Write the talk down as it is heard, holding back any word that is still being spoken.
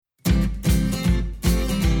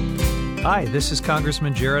Hi, this is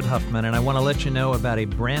Congressman Jared Huffman, and I want to let you know about a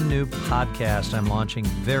brand new podcast I'm launching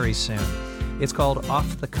very soon. It's called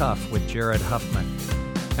Off the Cuff with Jared Huffman.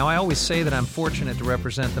 Now, I always say that I'm fortunate to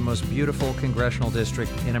represent the most beautiful congressional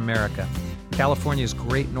district in America, California's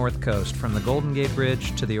great North Coast, from the Golden Gate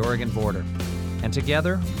Bridge to the Oregon border. And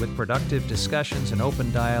together, with productive discussions and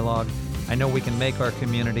open dialogue, I know we can make our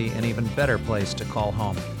community an even better place to call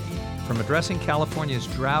home. From addressing California's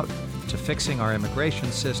drought to fixing our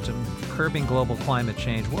immigration system, curbing global climate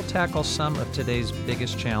change, we'll tackle some of today's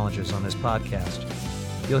biggest challenges on this podcast.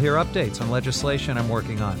 You'll hear updates on legislation I'm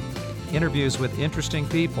working on, interviews with interesting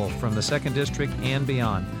people from the 2nd District and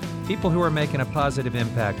beyond, people who are making a positive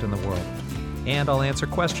impact in the world. And I'll answer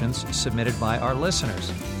questions submitted by our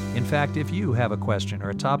listeners. In fact, if you have a question or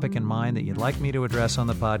a topic in mind that you'd like me to address on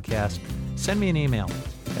the podcast, send me an email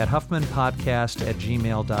at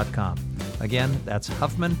huffmanpodcast@gmail.com. Again, that's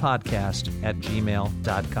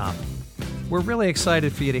huffmanpodcast@gmail.com. We're really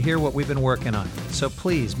excited for you to hear what we've been working on, so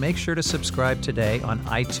please make sure to subscribe today on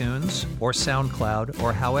iTunes or SoundCloud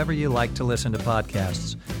or however you like to listen to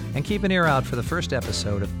podcasts. And keep an ear out for the first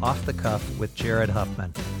episode of Off the Cuff with Jared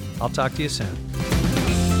Huffman. I'll talk to you soon.